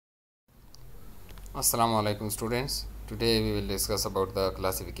Assalamu alaikum students. Today we will discuss about the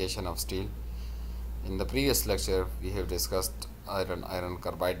classification of steel. In the previous lecture we have discussed iron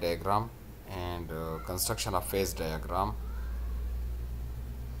carbide diagram and construction of phase diagram.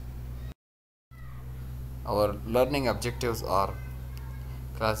 Our learning objectives are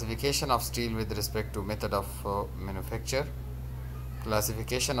classification of steel with respect to method of manufacture,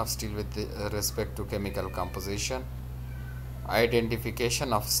 classification of steel with respect to chemical composition,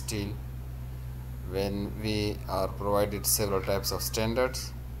 identification of steel when we are provided several types of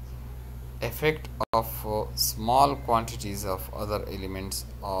standards, effect of small quantities of other elements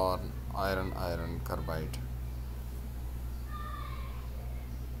on iron carbide.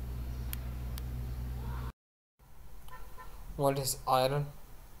 What is iron?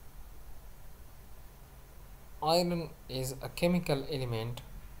 Iron is a chemical element.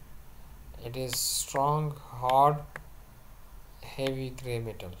 It is strong, hard, heavy gray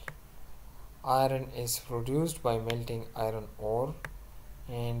metal. Iron is produced by melting iron ore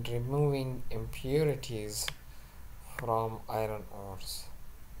and removing impurities from iron ores.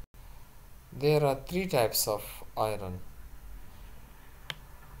 There are three types of iron: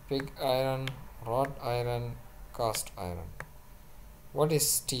 pig iron, wrought iron, cast iron. What is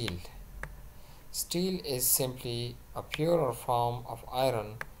steel? Steel is simply a purer form of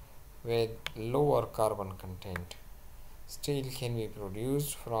iron with lower carbon content. Steel can be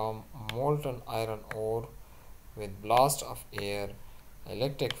produced from molten iron ore with blast of air,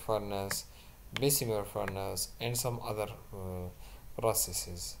 electric furnace, Bessemer furnace, and some other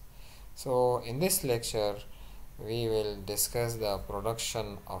processes. So, in this lecture, we will discuss the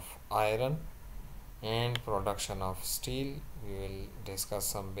production of iron and production of steel. We will discuss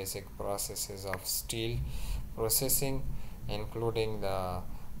some basic processes of steel processing, including the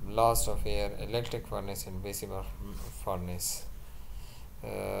blast of air, electric furnace, and Bessemer furnace.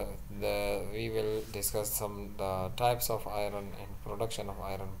 We will discuss some the types of iron and production of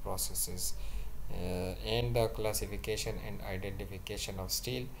iron processes, and the classification and identification of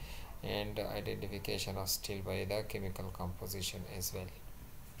steel, and identification of steel by the chemical composition as well.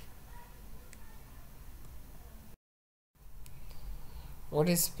 What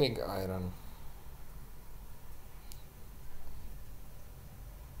is pig iron?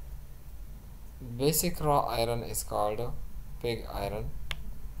 Basic raw iron is called pig iron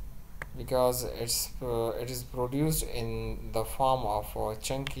because it is produced in the form of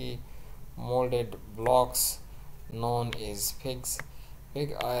chunky molded blocks known as pigs.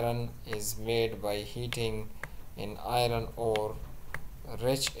 Pig iron is made by heating an iron ore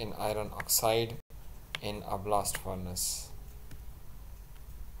rich in iron oxide in a blast furnace.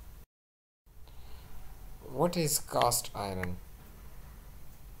 What is cast iron?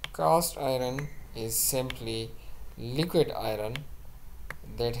 Cast iron is simply liquid iron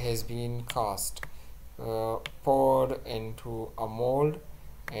that has been cast, poured into a mold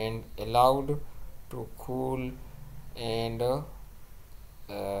and allowed to cool and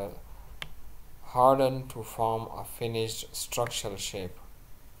harden to form a finished structural shape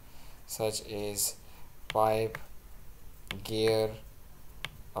such as pipe, gear,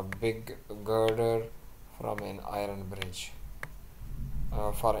 a big girder from an iron bridge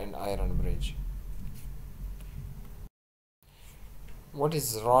for an iron bridge. What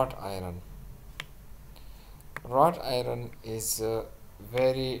is wrought iron? Wrought iron is a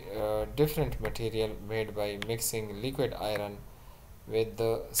very different material made by mixing liquid iron with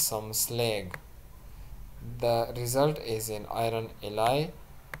some slag. The result is an iron alloy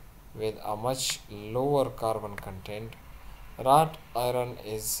with a much lower carbon content. Wrought iron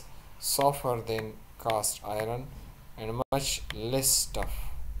is softer than cast iron and much less tough.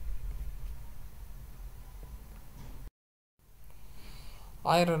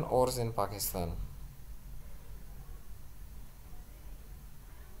 Iron ores in Pakistan.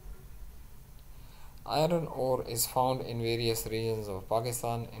 Iron ore is found in various regions of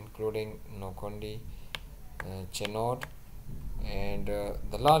Pakistan, including Nokondi, Chenod, and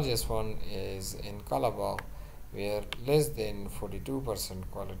the largest one is in Calabar, where less than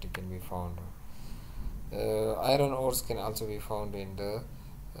 42% quality can be found. Iron ores can also be found in the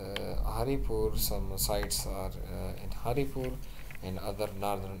Haripur. Some sites are in Haripur and other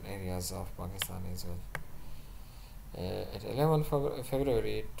northern areas of Pakistan as well. At 11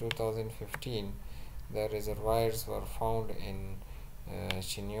 February 2015, the reservoirs were found in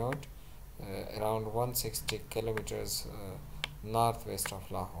Chinyot, around 160 kilometers northwest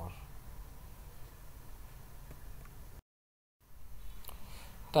of Lahore.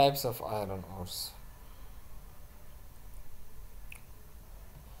 Types of iron ores.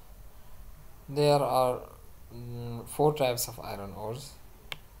 There are four types of iron ores.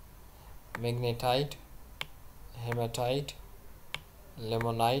 magnetite, hematite,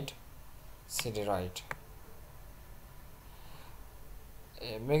 limonite, siderite.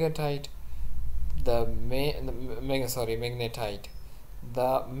 Magnetite, magnetite.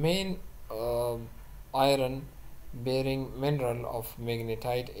 The main uh, iron bearing mineral of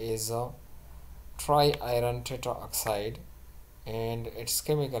magnetite is tri-iron tetraoxide, and its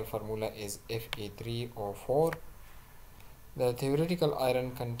chemical formula is Fe3O4. The theoretical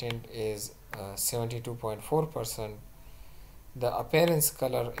iron content is 72.4%. The appearance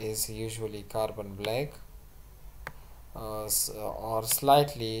color is usually carbon black or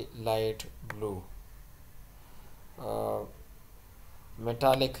slightly light blue. Uh,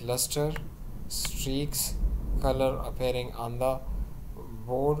 Metallic luster, streaks, color appearing on the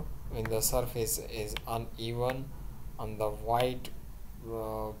board when the surface is uneven on the white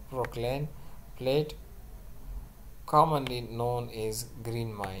proclaim plate, commonly known as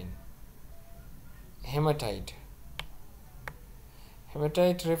green mine. Hematite.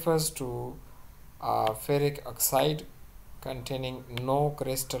 Hematite refers to a ferric oxide containing no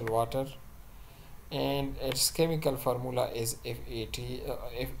crystal water, and its chemical formula is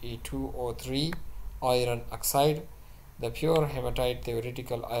Fe2O3 iron oxide. The pure hematite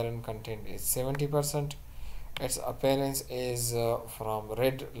theoretical iron content is 70%. Its appearance is from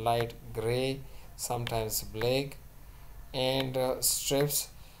red, light gray, sometimes black, and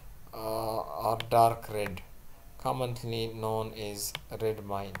strips are dark red, commonly known as red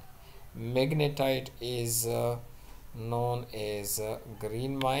mine. Magnetite is known as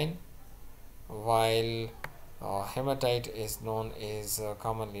green mine, while hematite is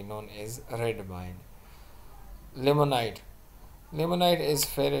commonly known as red mine. Limonite. Limonite is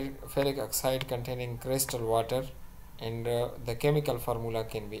ferric oxide containing crystal water, and the chemical formula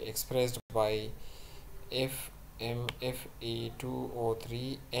can be expressed by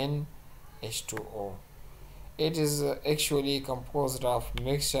FMFE2O3NH2O. It is actually composed of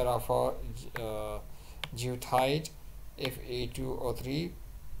mixture of deutite, Fe2O3,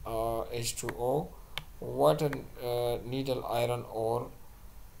 H2O, water, needle iron ore,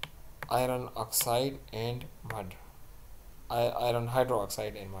 iron oxide, and mud. Iron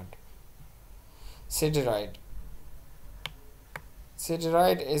hydroxide and mud. Siderite.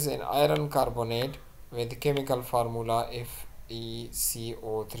 Siderite is an iron carbonate with chemical formula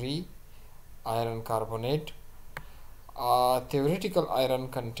FeCO3, iron carbonate. Theoretical iron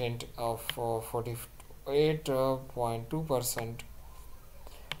content of 48.2%,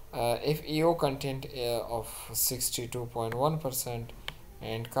 FeO content of 62.1%,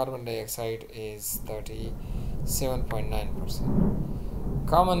 and carbon dioxide is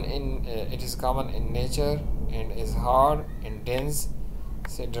 37.9%. It is common in nature and is hard and dense.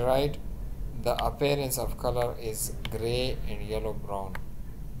 Siderite, the appearance of color is gray and yellow brown.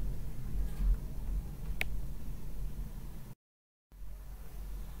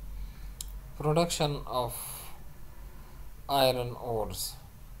 Production of iron ores.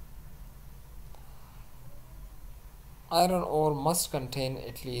 Iron ore must contain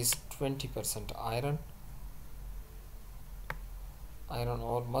at least 20% iron. Iron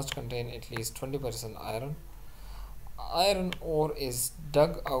ore must contain at least 20% iron. Iron ore is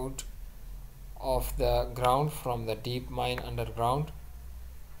dug out of the ground from the deep mine underground.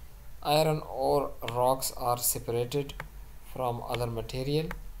 Iron ore rocks are separated from other material.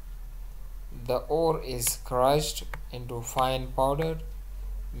 The ore is crushed into fine powder,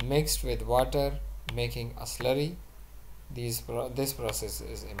 mixed with water, making a slurry. This process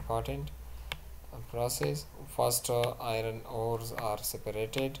is important. Process. First, iron ores are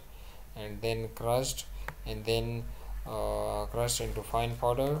separated and then crushed, and then crushed into fine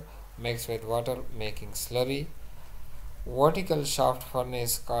powder, mixed with water, making slurry. Vertical shaft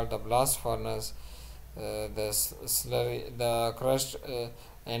furnace called the blast furnace. The slurry, the crushed,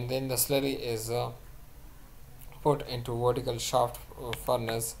 and then the slurry is put into vertical shaft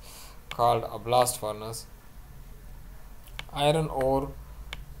furnace called a blast furnace. Iron ore,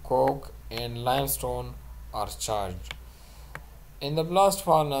 coke, and limestone are charged. In the blast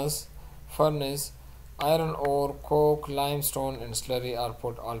furnace, iron ore, coke, limestone, and slurry are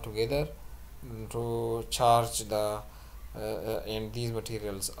put all together to charge and these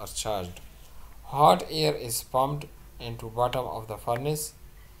materials are charged. Hot air is pumped into bottom of the furnace.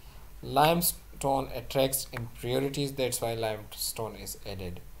 Limestone attracts impurities, that's why limestone is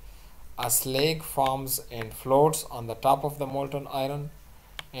added. A slag forms and floats on the top of the molten iron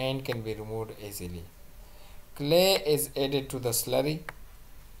and can be removed easily. Clay is added to the slurry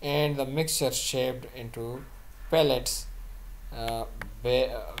and the mixture shaped into pellets,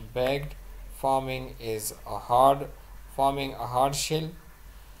 bagged, forming a hard shell.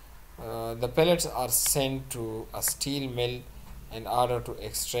 The pellets are sent to a steel mill in order to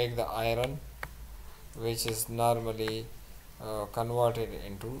extract the iron, which is normally converted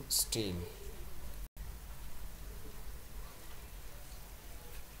into steel.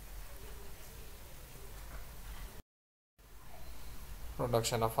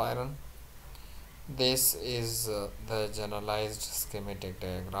 Production of iron. This is the generalized schematic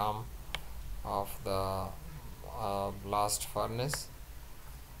diagram of the blast furnace.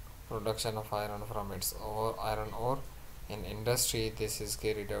 Production of iron from its iron ore. In industry, this is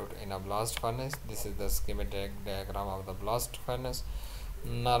carried out in a blast furnace. This is the schematic diagram of the blast furnace.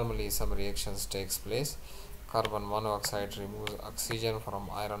 Normally, some reactions takes place. Carbon monoxide removes oxygen from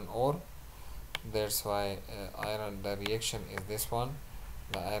iron ore. That's why the reaction is this one.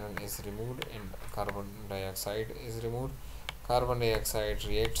 The iron is removed and carbon dioxide is removed. Carbon dioxide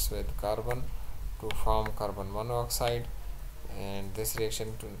reacts with carbon to form carbon monoxide, and this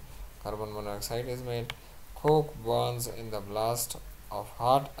reaction to carbon monoxide is made. Coke burns in the blast of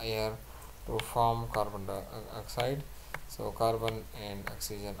hot air to form carbon dioxide. So carbon and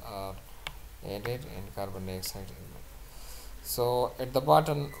oxygen are added and carbon dioxide is made. So at the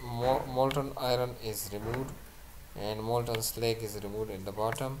bottom, molten iron is removed and molten slag is removed in the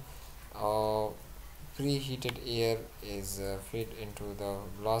bottom. Preheated air is fed into the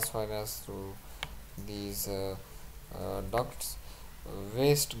blast furnace through these ducts.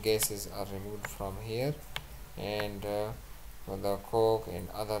 Waste gases are removed from here, and the coke and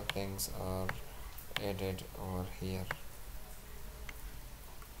other things are added over here.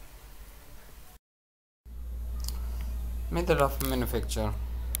 Method of manufacture.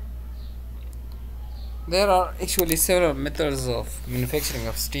 There are actually several methods of manufacturing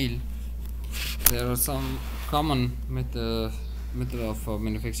of steel. There are some common method of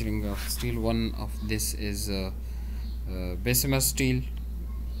manufacturing of steel. One of this is Bessemer steel,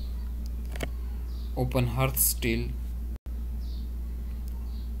 open hearth steel,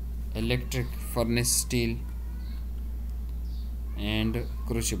 electric furnace steel, and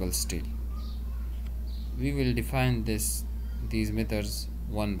Crucible steel. We will define these methods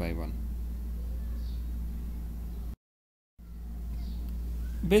one by one.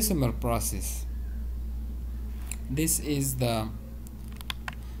 Bessemer process. This is the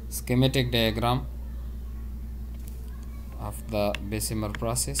schematic diagram of the Bessemer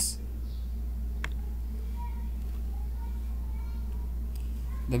process.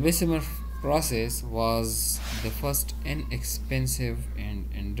 The Bessemer process was the first inexpensive and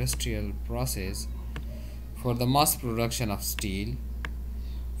industrial process for the mass production of steel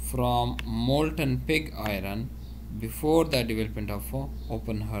from molten pig iron before the development of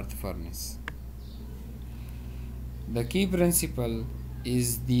open hearth furnace. The key principle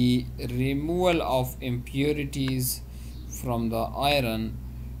is the removal of impurities from the iron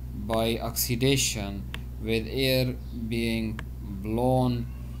by oxidation, with air being blown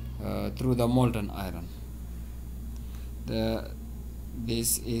through the molten iron.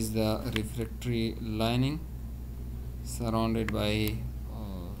 This is the refractory lining surrounded by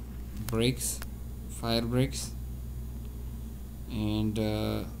fire bricks, and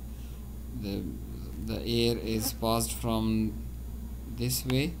the air is passed from this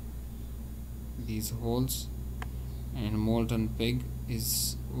way, these holes, and molten pig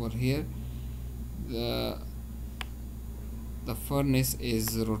is over here. The furnace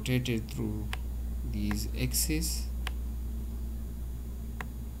is rotated through these axes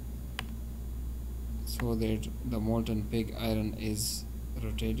so that the molten pig iron is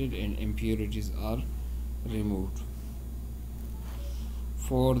rotated and impurities are removed.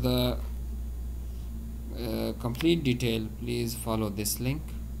 For the complete detail, please follow this link,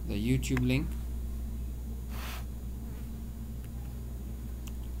 the YouTube link.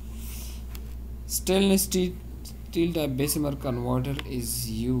 Stainless steel type Bessemer converter is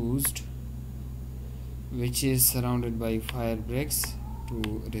used, which is surrounded by fire bricks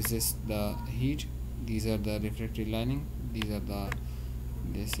to resist the heat. These are the refractory lining.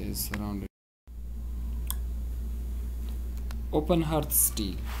 This is surrounded. Open hearth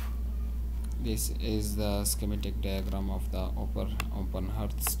steel. This is the schematic diagram of the open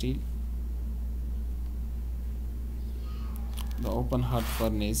hearth steel. The open hearth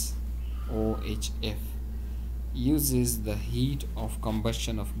furnace, OHF, uses the heat of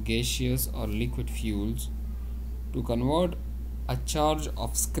combustion of gaseous or liquid fuels to convert a charge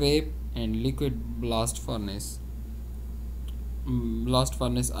of scrap and liquid blast furnace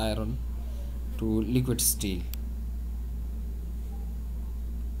iron to liquid steel.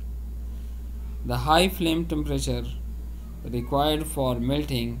 The high flame temperature required for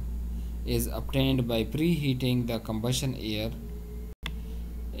melting is obtained by preheating the combustion air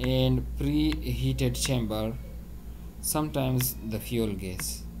and preheated chamber, sometimes the fuel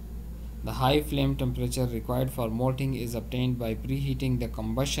gas. The high flame temperature required for molting is obtained by preheating the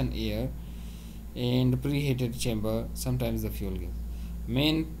combustion air and preheated chamber, sometimes the fuel gas.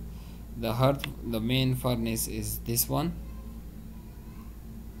 The main furnace is this one.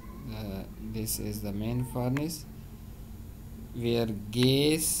 This is the main furnace where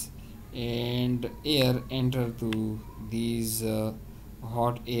gas and air enter through these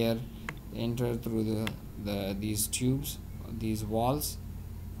hot air enter through these tubes, these walls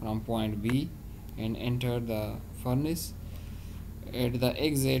from point B and enter the furnace. At the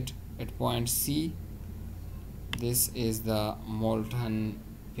exit at point C, this is the molten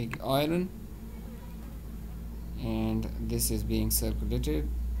pig iron, and this is being circulated.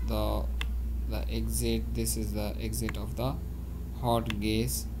 The exit, this is the exit of the hot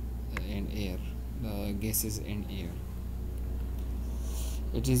gas and air, the gases and air.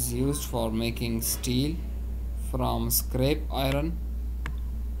 It is used for making steel from scrap iron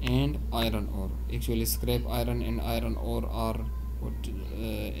and iron ore. Actually, scrap iron and iron ore are put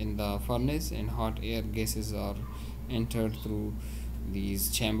in the furnace, and hot air gases are entered through these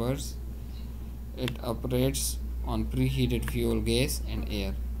chambers. It operates on preheated fuel gas and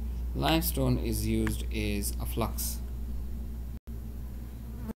air. Limestone is used as a flux.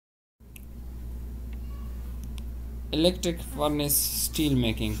 Electric furnace steel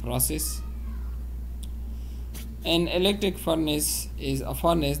making process. An electric furnace is a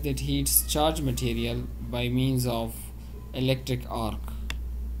furnace that heats charged material by means of electric arc.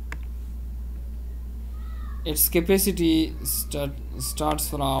 Its capacity starts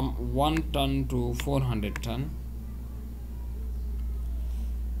from 1 ton to 400 ton.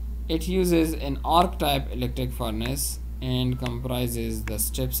 It uses an arc type electric furnace and comprises the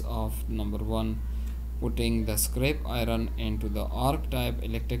steps of number 1, putting the scrap iron into the arc type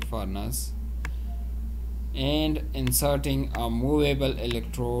electric furnace and inserting a movable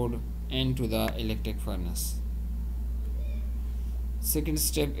electrode into the electric furnace. Second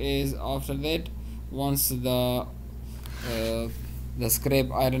step is, after that, once the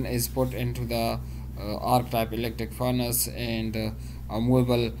scrap iron is put into the arc type electric furnace and a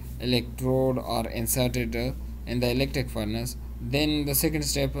movable electrode are inserted in the electric furnace, then the second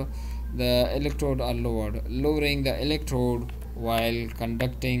step, the electrode are lowered. Lowering the electrode while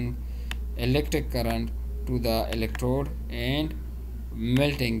conducting electric current to the electrode and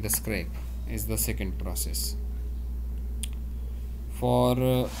melting the scrap is the second process.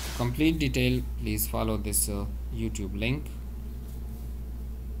 For complete detail, please follow this YouTube link.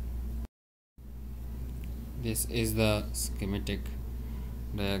 This is the schematic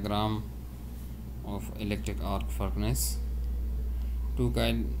diagram of electric arc furnace. Two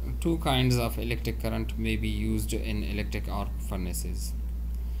kinds of electric current may be used in electric arc furnaces: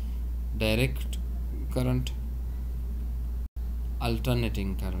 direct current,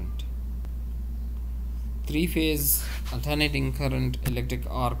 alternating current. Three-phase alternating current electric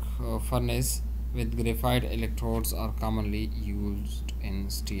arc furnace with graphite electrodes are commonly used in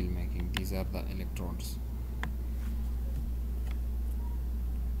steel making. These are the electrodes.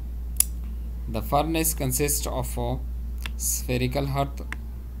 The furnace consists of a spherical hearth,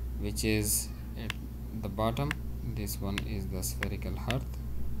 which is at the bottom. This one is the spherical hearth.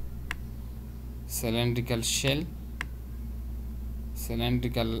 Cylindrical shell,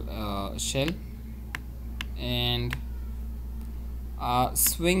 and a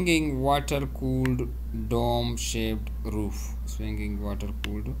swinging water-cooled dome-shaped roof.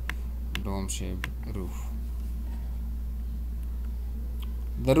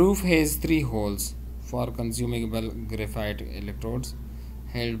 The roof has 3 holes for consumable graphite electrodes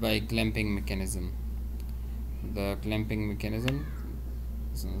held by clamping mechanism. The clamping mechanism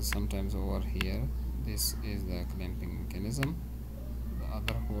is sometimes over here. This is the clamping mechanism. The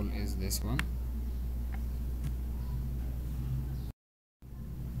other hole is this one.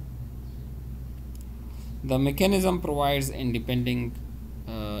 The mechanism provides independent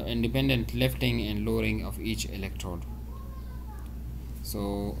lifting and lowering of each electrode.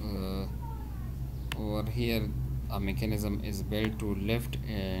 So over here a mechanism is built to lift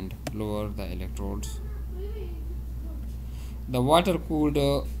and lower the electrodes. The water-cooled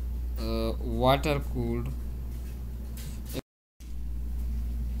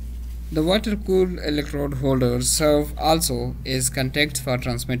electrode holders serve also as contacts for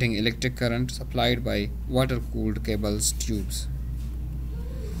transmitting electric current supplied by water-cooled cables tubes.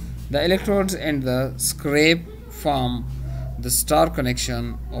 The electrodes and the scrap form the star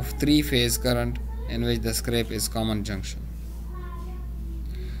connection of 3-phase current in which the scrap is common junction.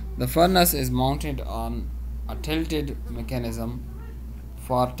 The furnace is mounted on a tilted mechanism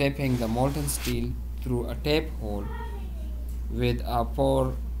for tapping the molten steel through a tap hole with a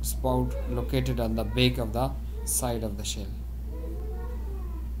pour spout located on the back of the side of the shell.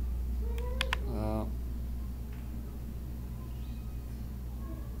 Uh,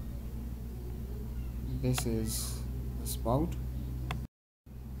 this is the spout.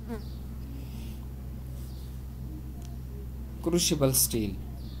 Crucible steel.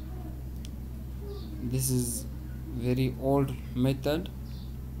 This is very old method,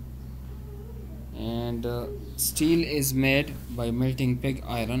 and steel is made by melting pig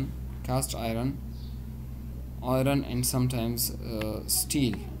iron, cast iron, and sometimes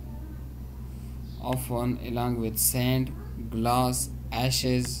steel, often along with sand, glass,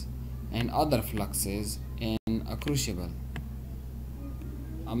 ashes, and other fluxes in a crucible.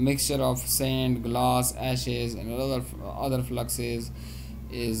 A mixture of sand, glass, ashes, and other fluxes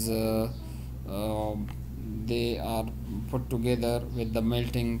is they are put together with the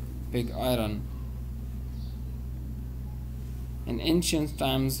melting pig iron. In ancient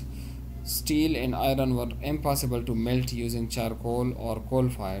times, steel and iron were impossible to melt using charcoal or coal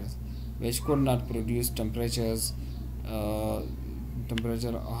fires, which could not produce temperature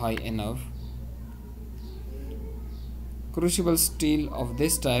high enough. Crucible steel of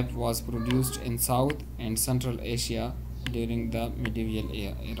this type was produced in South and Central Asia during the medieval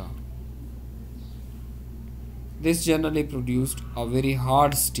era. This generally produced a very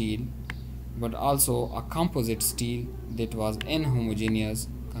hard steel, but also a composite steel that was inhomogeneous,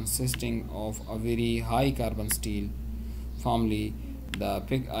 consisting of a very high carbon steel, formerly the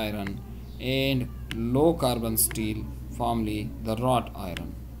pig iron, and low carbon steel, formerly the wrought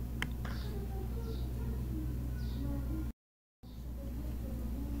iron.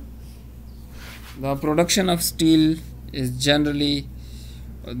 The production of steel is generally,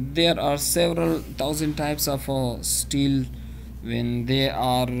 there are several thousand types of steel. When they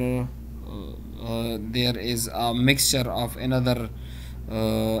are there is a mixture of another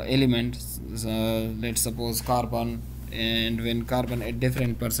elements, let's suppose carbon, and when carbon at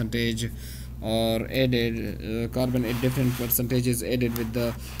different percentage or added, carbon at different percentages added with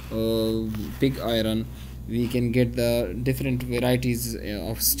the pig iron, we can get the different varieties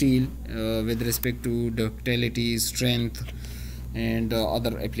of steel with respect to ductility, strength, and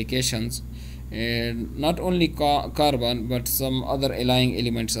other applications. And not only carbon but some other allying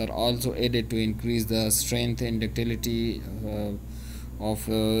elements are also added to increase the strength and ductility of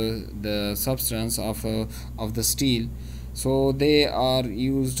the substance of the steel. So they are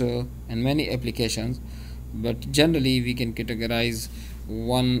used in many applications, but generally we can categorize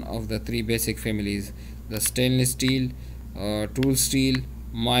one of the three basic families: the stainless steel, tool steel,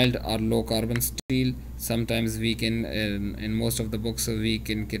 mild or low carbon steel. Sometimes we can in most of the books we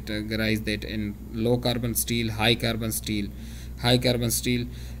can categorize that in low carbon steel, high carbon steel. High carbon steel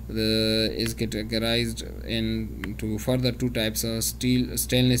is categorized into further two types of steel: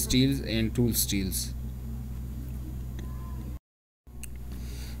 stainless steels and tool steels.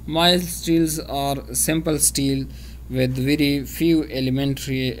 Mild steels are simple steel with very few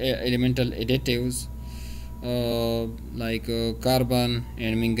elemental additives like carbon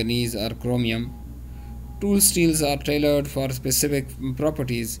and manganese or chromium. Tool steels are tailored for specific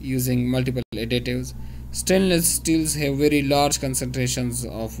properties using multiple additives. Stainless steels have very large concentrations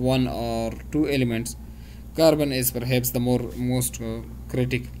of one or two elements. Carbon is perhaps the most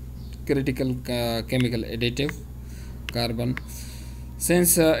critical chemical additive. Carbon,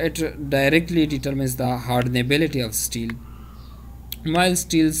 since it directly determines the hardenability of steel. Mild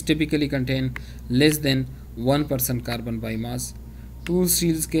steels typically contain less than 1% carbon by mass. Tool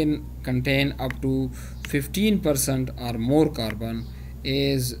steels can contain up to 15% or more carbon,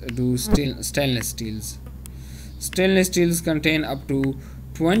 as do stainless steels. Stainless steels contain up to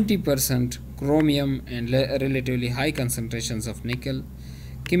 20% chromium and relatively high concentrations of nickel.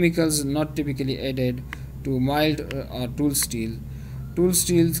 Chemicals not typically added to mild or tool steel. Tool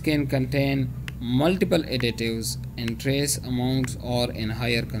steels can contain multiple additives in trace amounts or in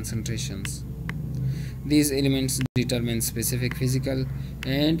higher concentrations. These elements determine specific physical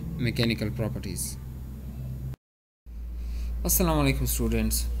and mechanical properties. Assalamu alaikum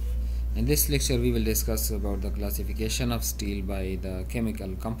students. In this lecture we will discuss about the classification of steel by the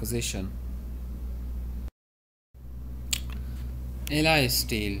chemical composition. Alloy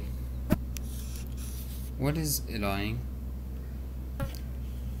steel. What is alloying?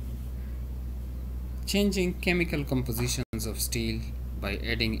 Changing chemical compositions of steel by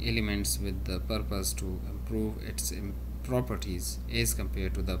adding elements with the purpose to improve its properties as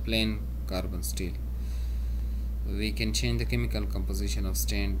compared to the plain carbon steel. We can change the chemical composition of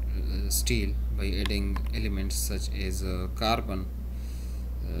steel by adding elements such as carbon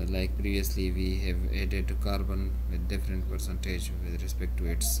like previously we have added carbon with different percentage with respect to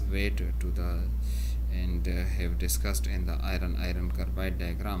its weight to the and have discussed in the iron carbide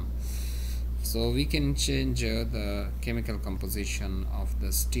diagram. So we can change the chemical composition of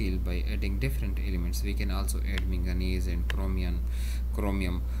the steel by adding different elements. We can also add manganese and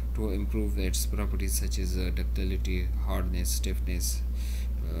chromium to improve its properties such as ductility, hardness, stiffness,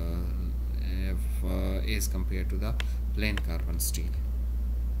 as compared to the plain carbon steel.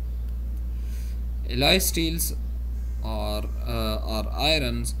 Alloy steels or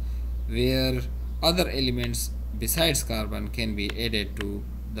irons where other elements besides carbon can be added to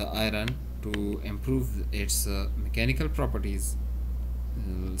the iron to improve its mechanical properties,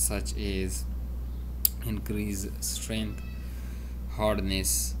 such as increase strength,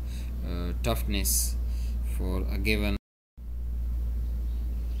 hardness, toughness for a given.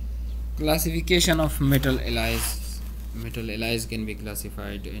 Classification of metal alloys. Metal alloys can be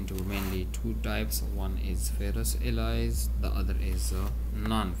classified into mainly two types. One is ferrous alloys, the other is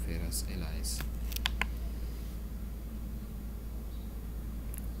non-ferrous alloys.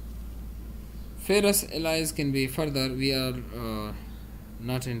 Ferrous alloys can be further, we are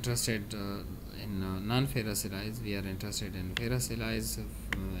not interested in non-ferrous alloys, we are interested in ferrous alloys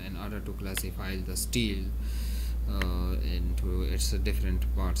in order to classify the steel into its different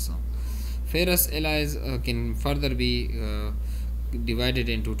parts. Ferrous alloys can further be divided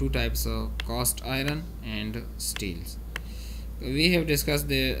into two types of cast iron and steels. We have discussed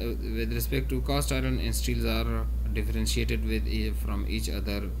with respect to cast iron and steels are differentiated from each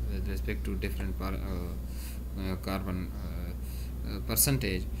other with respect to different carbon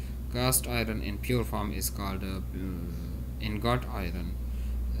percentage. Cast iron in pure form is called ingot iron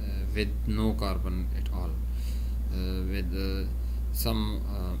with no carbon at all, with some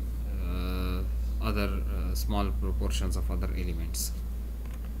other small proportions of other elements.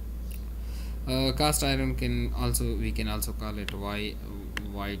 Cast iron we can also call it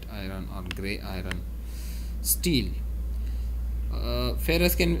white iron or gray iron. Steel.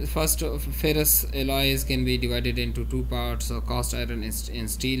 Ferrous alloys can be divided into two parts, cast iron and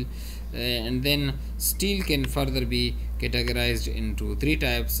steel, and then steel can further be categorized into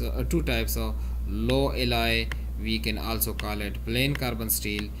two types of low alloy. We can also call it plain carbon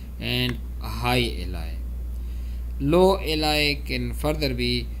steel and high alloy. Low alloy can further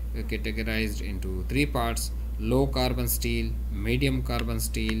be categorized into three parts: low carbon steel, medium carbon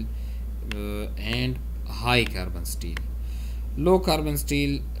steel, and high carbon steel. Low carbon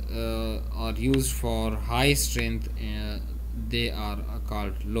steel are used for high strength, they are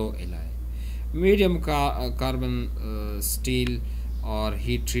called low alloy. Medium carbon steel are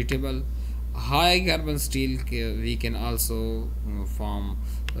heat treatable. High carbon steel we can also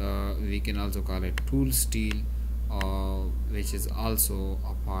call it tool steel, which is also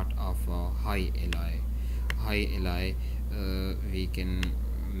a part of high alloy. High alloy, we can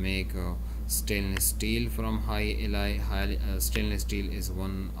make stainless steel from high alloy. Stainless steel is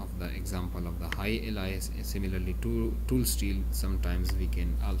one of the example of the high alloys. Similarly, tool steel sometimes we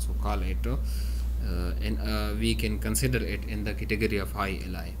can also call it we can consider it in the category of high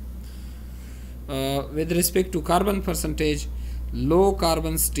alloy. With respect to carbon percentage, low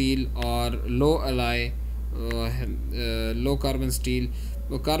carbon steel or low alloy, low carbon steel,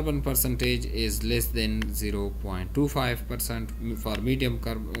 carbon percentage is less than 0.25%. For medium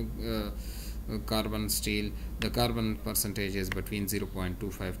carbon steel, the carbon percentage is between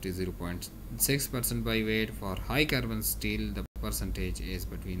 0.25 to 0.6% by weight. For high carbon steel, the percentage is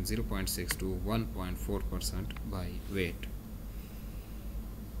between 0.6 to 1.4% by weight.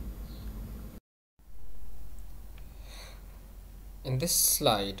 In this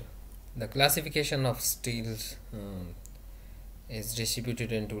slide, the classification of steels is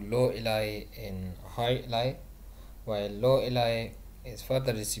distributed into low alloy and high alloy, while low alloy is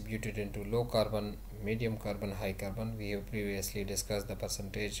further distributed into low carbon, medium carbon, high carbon. We have previously discussed the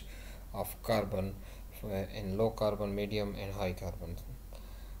percentage of carbon in low carbon, medium and high carbon.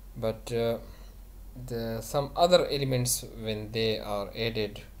 But some other elements, when they are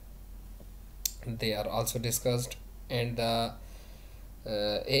added, they are also discussed, and the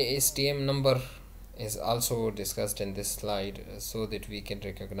ASTM number is also discussed in this slide, so that we can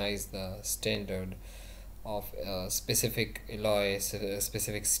recognize the standard of specific alloy,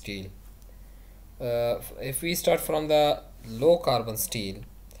 specific steel. If we start from the low carbon steel,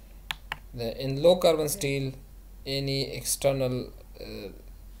 in low carbon steel, any external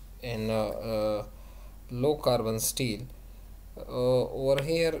in low carbon steel, over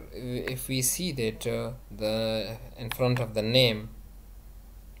here, if we see that the in front of the name,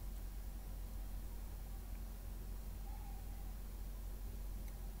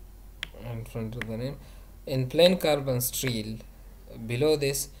 front of the name. In plain carbon steel, below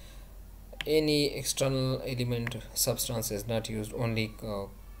this, any external element substance is not used, only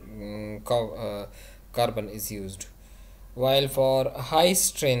carbon is used. While for high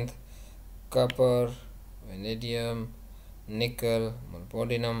strength, copper, vanadium, nickel,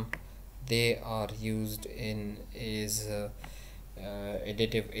 molybdenum, they are used in as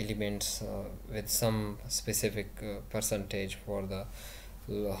additive elements with some specific percentage for the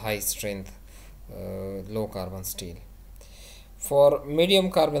high strength low carbon steel. For medium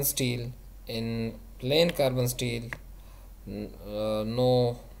carbon steel, in plain carbon steel,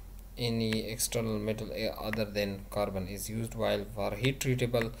 no any external metal other than carbon is used, while for heat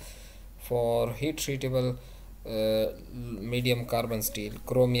treatable medium carbon steel,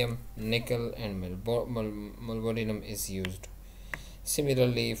 chromium, nickel and molybdenum is used.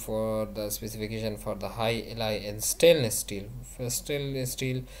 Similarly, for the specification for the high Li and stainless steel,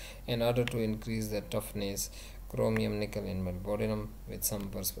 in order to increase the toughness, chromium, nickel and molybdenum with some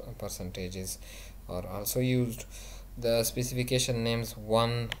percentages are also used. The specification names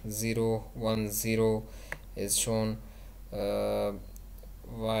 1010 is shown, while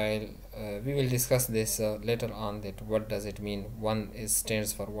we will discuss this later on, that what does it mean. 1 is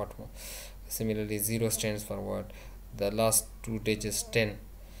stands for what, similarly 0 stands for what, the last two digits 10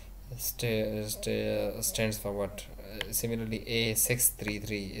 stands for what. Similarly,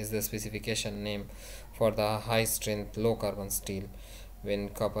 A633 is the specification name for the high strength low carbon steel when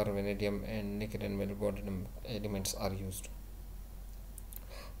copper, vanadium and nickel and molybdenum elements are used.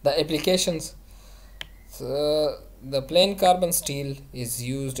 The applications, the plain carbon steel is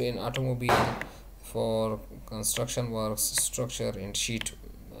used in automobile for construction works, structure and sheet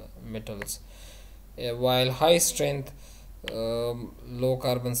metals, while high strength low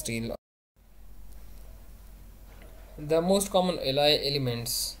carbon steel. The most common alloy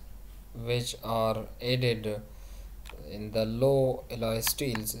elements which are added in the low alloy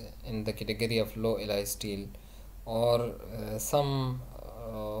steels, in the category of low alloy steel, or some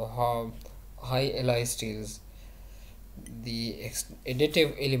high alloy steels, the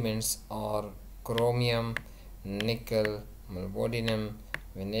additive elements are chromium, nickel, molybdenum,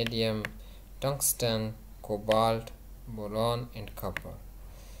 vanadium, tungsten, cobalt, boron and copper.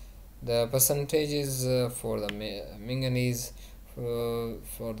 The percentages for the manganese,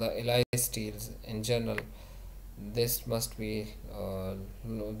 for the alloy steels in general, this must be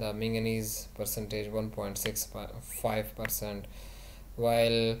the manganese percentage 1.65%,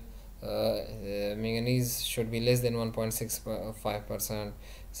 while manganese should be less than 1.65%.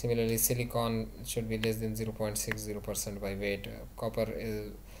 Similarly, silicon should be less than 0.60% by weight. Copper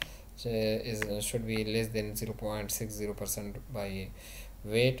should be less than 0.60% by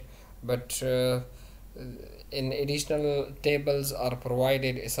weight. But in additional tables are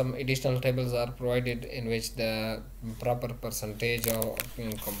provided, some additional tables are provided in which the proper percentage of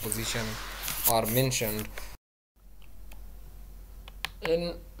composition are mentioned.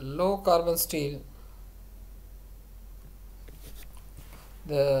 In low carbon steel,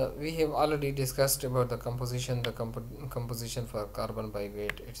 we have already discussed about the composition. The composition for carbon by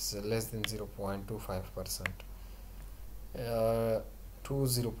weight, it's less than 0.25%. To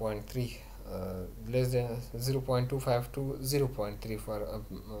 0.3, less than 0.25 to 0.3 for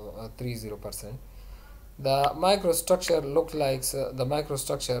 30%. The microstructure look like the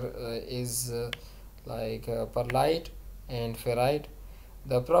microstructure is like perlite and ferrite.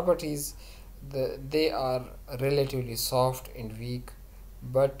 The properties, they are relatively soft and weak,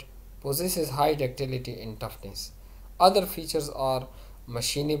 but possesses high ductility and toughness. Other features are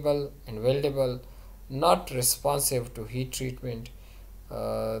machinable and weldable, not responsive to heat treatment.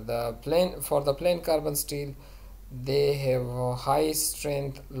 For the plain carbon steel, they have high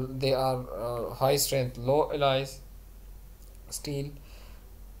strength. They are high strength low alloys steel.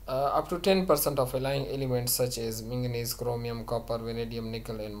 Up to 10% of alloying elements such as manganese, chromium, copper, vanadium,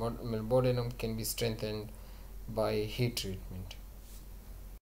 nickel, and molybdenum can be strengthened by heat treatment.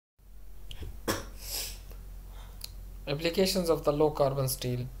 Applications of the low carbon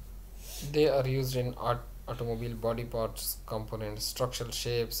steel, they are used in automobile body parts, components, structural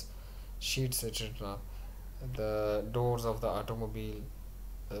shapes, sheets, etc. The doors of the automobile,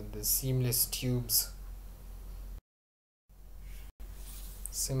 the seamless tubes.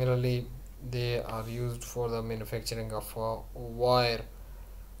 Similarly, they are used for the manufacturing of wire,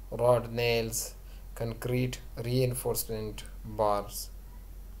 rod nails, concrete reinforcement bars.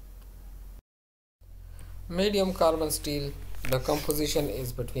 Medium carbon steel, the composition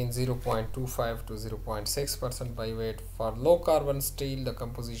is between 0.25 to 0.6% by weight. For low carbon steel, the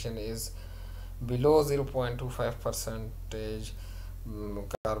composition is below 0.25%.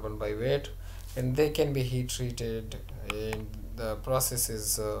 carbon by weight, and they can be heat treated, and the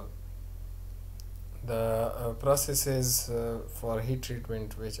processes for heat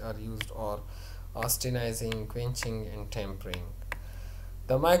treatment which are used are austenizing, quenching, and tempering.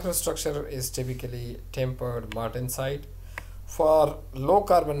 The microstructure is typically tempered martensite. For low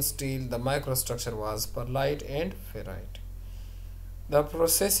carbon steel, the microstructure was perlite and ferrite. The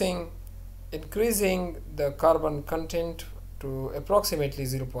processing, increasing the carbon content to approximately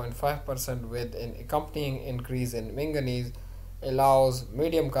 0.5% with an accompanying increase in manganese, allows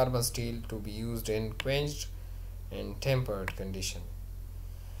medium carbon steel to be used in quenched and tempered condition.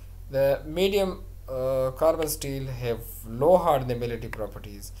 The medium carbon steel have low hardenability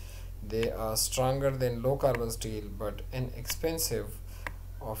properties. They are stronger than low carbon steel but inexpensive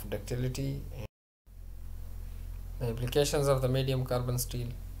of ductility. And the applications of the medium carbon steel,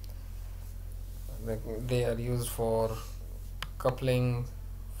 they are used for coupling,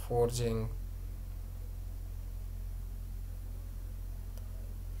 forging,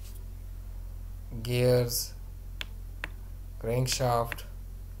 gears, crankshaft,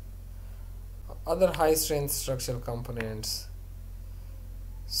 other high strength structural components.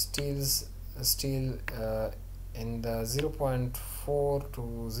 Steel in the 0.4 to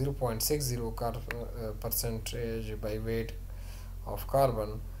 0.60 percentage by weight of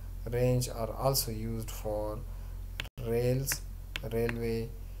carbon range are also used for rails, railway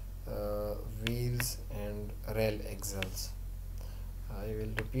wheels, and rail axles. I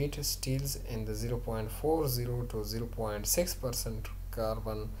will repeat: steels in the 0.40 to 0.6%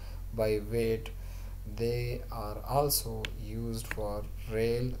 carbon by weight. They are also used for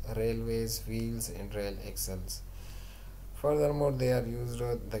railways, wheels, and rail axles. Furthermore, they are used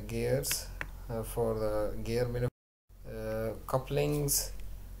the gears for the gear couplings,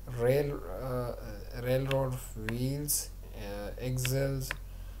 railroad wheels, axles,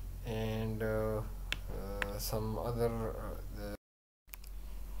 and some other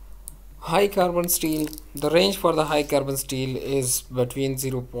high carbon steel. The range for the high carbon steel is between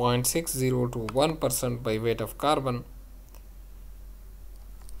 0.60 to 1% by weight of carbon,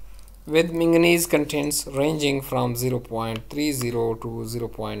 with manganese contents ranging from 0.30 to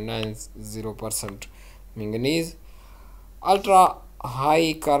 0.90% manganese. Ultra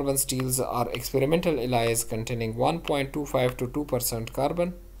high carbon steels are experimental alloys containing 1.25 to 2%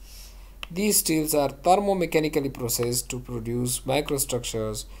 carbon. These steels are thermomechanically processed to produce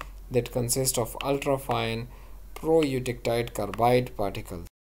microstructures that consist of ultra-fine pro-eutectide carbide particles.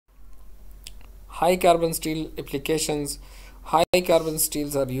 High carbon steel applications. High carbon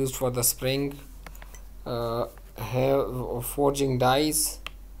steels are used for the spring, forging dies,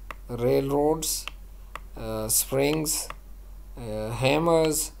 railroads, springs,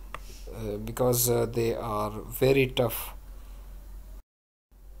 hammers, because they are very tough.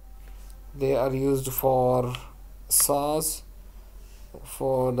 They are used for saws,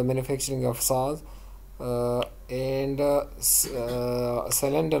 for the manufacturing of saws, and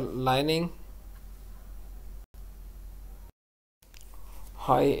cylinder lining.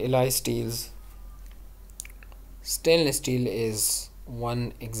 High alloy steels. Stainless steel is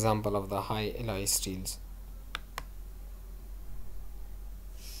one example of the high alloy steels.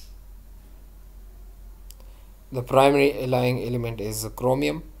 The primary alloying element is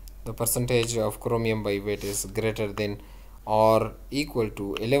chromium. The percentage of chromium by weight is greater than or equal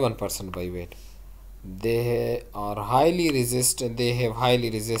to 11% by weight. They have highly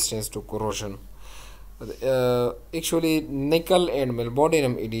resistance to corrosion. Actually, nickel and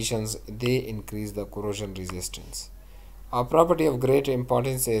molybdenum additions, they increase the corrosion resistance. A property of great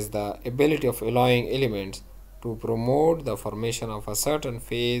importance is the ability of alloying elements to promote the formation of a certain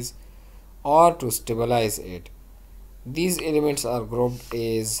phase or to stabilize it. These elements are grouped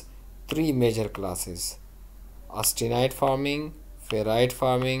as three major classes: austenite forming, ferrite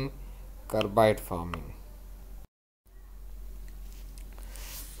forming, carbide forming.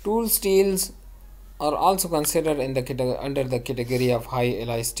 Tool steels are also considered in the under the category of high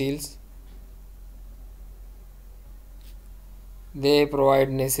alloy steels. They provide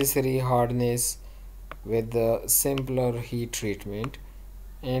necessary hardness with the simpler heat treatment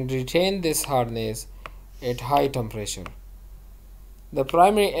and retain this hardness at high temperature. The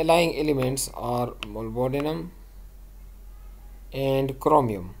primary alloying elements are molybdenum and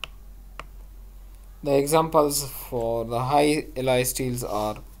chromium. The examples for the high alloy steels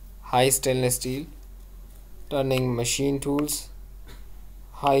are high stainless steel, turning machine tools,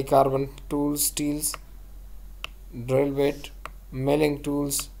 high carbon tool steels, drill bit, milling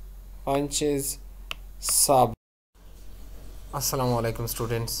tools, punches, saw. Assalamu alaikum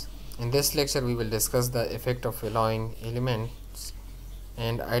students. In this lecture we will discuss the effect of alloying elements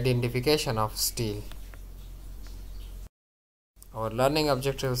and identification of steel. Our learning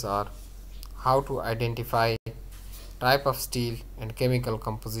objectives are how to identify type of steel and chemical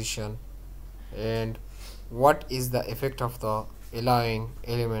composition, and what is the effect of the alloying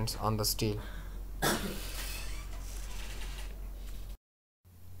elements on the steel.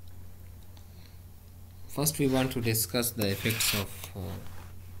 First, we want to discuss the effects of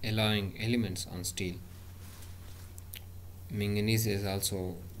alloying elements on steel. Manganese is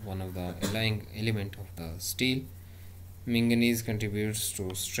also one of the alloying element of the steel. Manganese contributes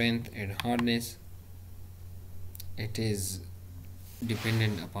to strength and hardness. It is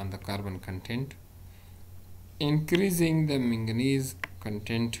dependent upon the carbon content. Increasing the manganese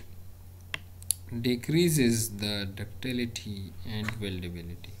content decreases the ductility and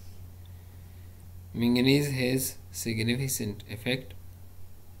weldability. Manganese has significant effect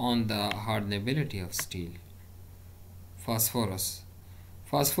on the hardenability of steel. Phosphorus.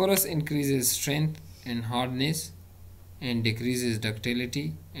 Phosphorus increases strength and hardness and decreases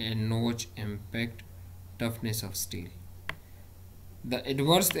ductility and notch impact toughness of steel. The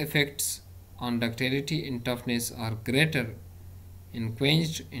adverse effects on ductility and toughness are greater in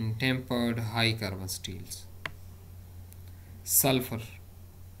quenched and tempered high carbon steels. Sulfur.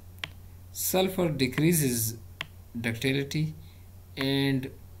 Sulfur decreases ductility and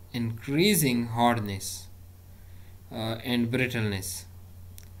increasing hardness and brittleness.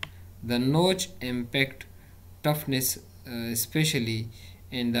 The notch impact toughness, especially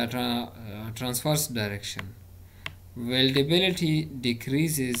in the transverse direction. Weldability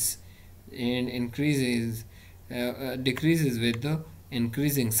decreases and decreases with the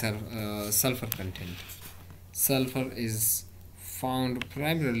increasing sulfur content. Sulfur is found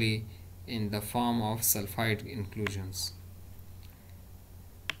primarily in the form of sulfide inclusions.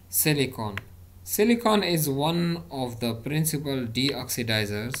 Silicon. Silicon is one of the principal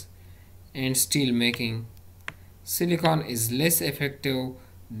deoxidizers in steel making. Silicon is less effective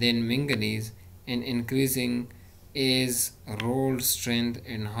than manganese in increasing its rolled strength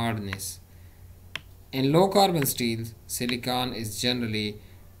and hardness. In low carbon steels, silicon is generally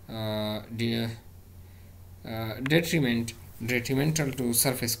detrimental to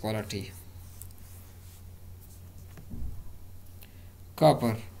surface quality.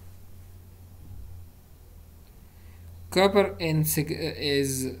 Copper. Copper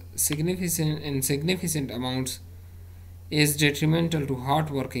is significant amounts is detrimental to hard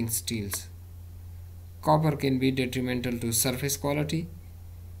working steels. Copper can be detrimental to surface quality.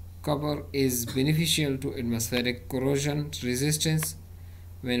 Copper is beneficial to atmospheric corrosion resistance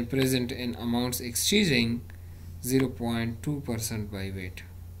when present in amounts exceeding 0.2% by weight.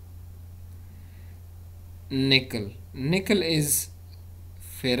 Nickel. Nickel is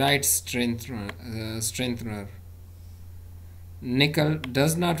ferrite strengthener. Nickel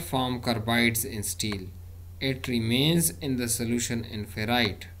does not form carbides in steel. It remains in the solution in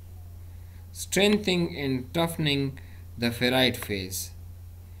ferrite, strengthening and toughening the ferrite phase.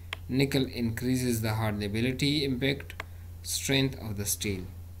 Nickel increases the hardenability impact strength of the steel.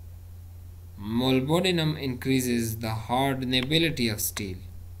 Molybdenum increases the hardenability of steel.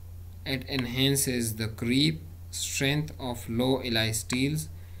 It enhances the creep strength of low alloy steels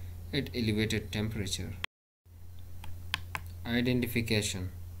at elevated temperature.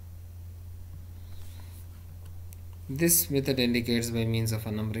 Identification. This method indicates by means of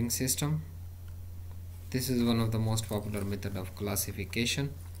a numbering system. This is one of the most popular method of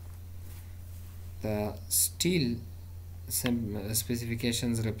classification. The steel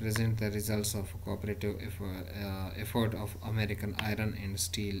specifications represent the results of cooperative effort of American Iron and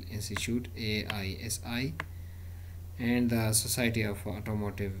Steel Institute (AISI) and the Society of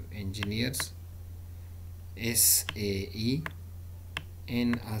Automotive Engineers (SAE)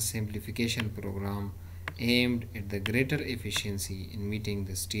 in a simplification program aimed at the greater efficiency in meeting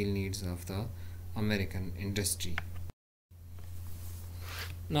the steel needs of the American industry.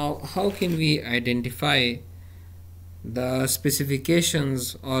 Now, how can we identify the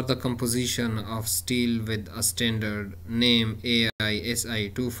specifications or the composition of steel with a standard name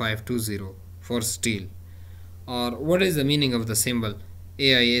AISI 2520 for steel? Or what is the meaning of the symbol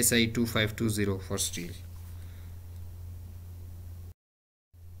AISI 2520 for steel?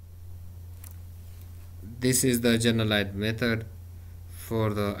 This is the generalized method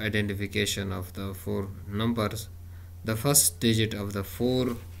for the identification of the four numbers. The first digit of the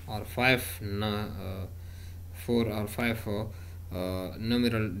four or five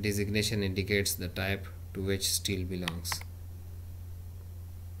numeral designation indicates the type to which steel belongs.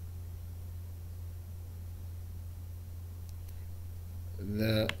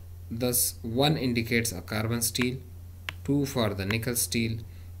 Thus 1 indicates a carbon steel, 2 for the nickel steel,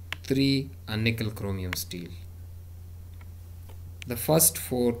 3 a nickel chromium steel. The first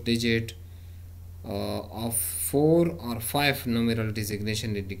 4 digit of 4 or 5 numeral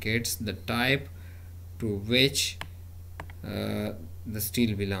designation indicates the type to which the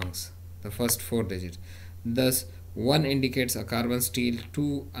steel belongs. The first 4 digits. Thus, 1 indicates a carbon steel,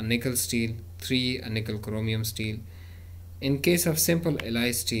 2 a nickel steel, 3 a nickel chromium steel. In case of simple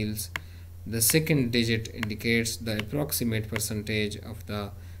alloy steels, the second digit indicates the approximate percentage of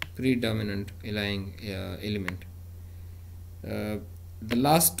the predominant alloying element. The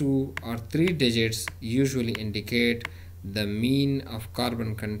last 2 or 3 digits usually indicate the mean of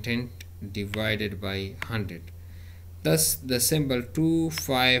carbon content divided by 100. Thus, the symbol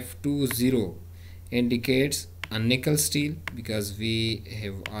 2520 indicates a nickel steel, because we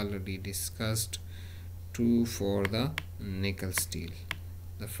have already discussed 2 for the nickel steel.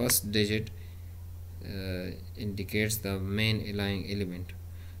 The first digit indicates the main alloying element.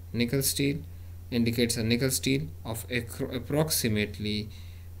 Nickel steel indicates a nickel steel of approximately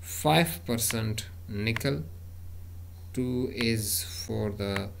 5% nickel. 2 is for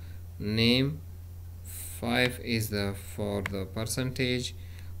the name, 5 is for the percentage,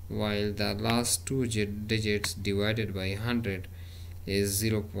 while the last 2 digits divided by 100 is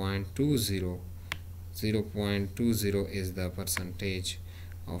 0.20. 0.20 is the percentage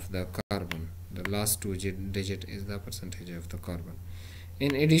of the carbon. The last 2 digit is the percentage of the carbon.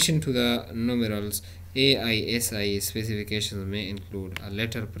 In addition to the numerals, AISI specifications may include a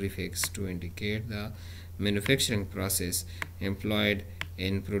letter prefix to indicate the manufacturing process employed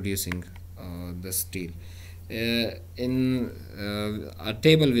in producing the steel. A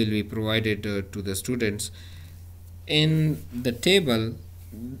table will be provided to the students. In the table,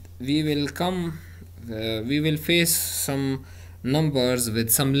 we will face some numbers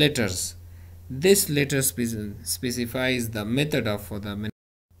with some letters. This letter specifies the method for the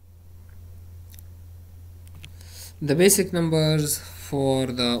basic numbers for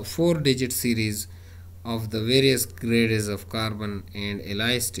the 4-digit series of the various grades of carbon and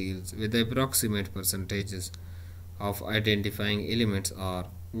alloy steels with the approximate percentages of identifying elements are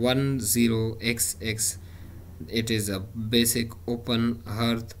 10XX. It is a basic open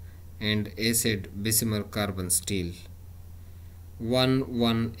hearth and acid Bessemer carbon steel.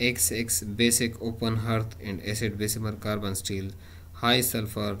 11XX basic open hearth and acid Bessemer carbon steel, high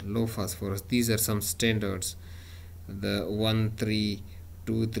sulfur, low phosphorus. These are some standards. The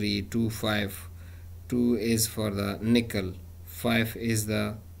 132325, 2 is for the nickel, 5 is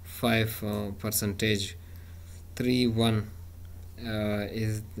the 5 percentage, 31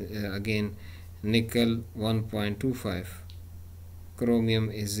 is again nickel 1.25, chromium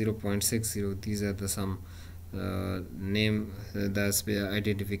is 0.60. These are the some name the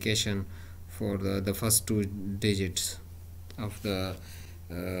identification for the first 2 digits of the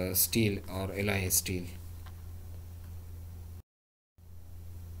steel or alloy steel.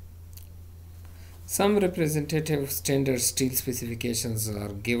 Some representative standard steel specifications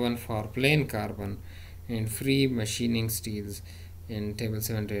are given for plain carbon and free machining steels in table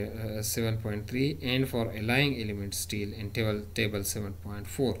 7.3 and for alloying element steel in table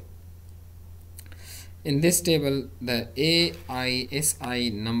 7.4. In this table, the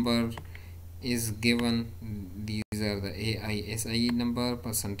AISI number is given. These are the AISI number.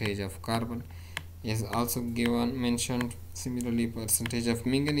 Percentage of carbon is also mentioned. Similarly, percentage of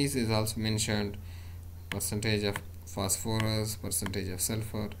manganese is also mentioned. Percentage of phosphorus, percentage of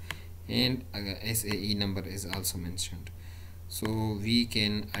sulfur, and SAE number is also mentioned. So we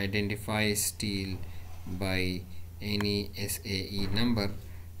can identify steel by any SAE number,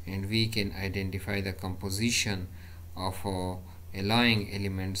 and we can identify the composition of alloying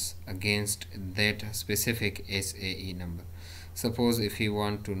elements against that specific SAE number. Suppose if you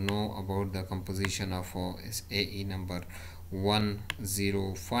want to know about the composition of SAE number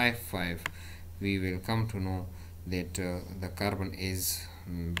 1055, we will come to know that the carbon is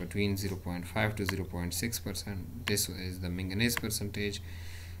between 0.5 to 0.6%. This is the manganese percentage,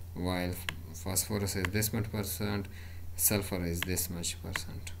 while phosphorus is this much percent, sulfur is this much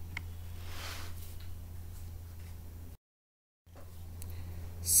percent.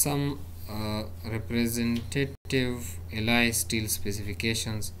 Some representative alloy steel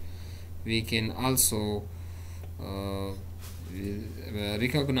specifications. We can also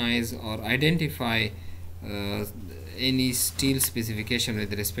recognize or identify any steel specification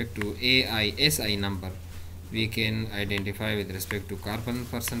with respect to AISI number. We can identify with respect to carbon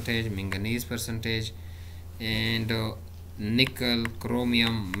percentage, manganese percentage, and nickel,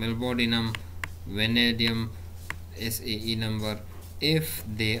 chromium, molybdenum, vanadium, SAE number, if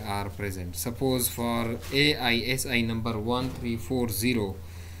they are present. Suppose for AISI number 1340,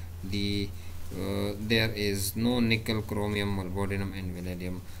 the there is no nickel, chromium, molybdenum and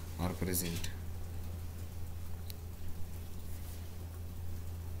vanadium are present.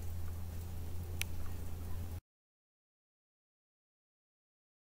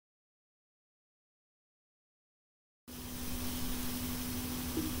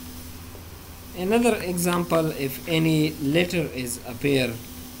 Another example, if any letter is appear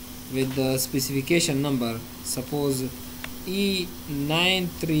with the specification number, suppose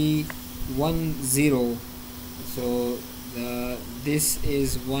E9310, so this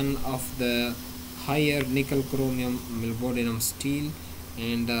is one of the higher nickel, chromium, molybdenum steel,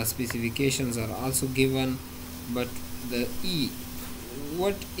 and specifications are also given. But the E,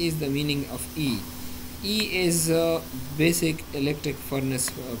 what is the meaning of E? E is a basic electric furnace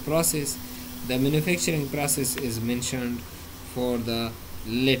process. The manufacturing process is mentioned for the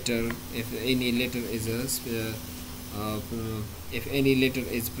letter. If any letter is if any letter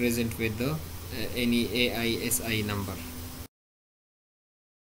is present with the any AISI number.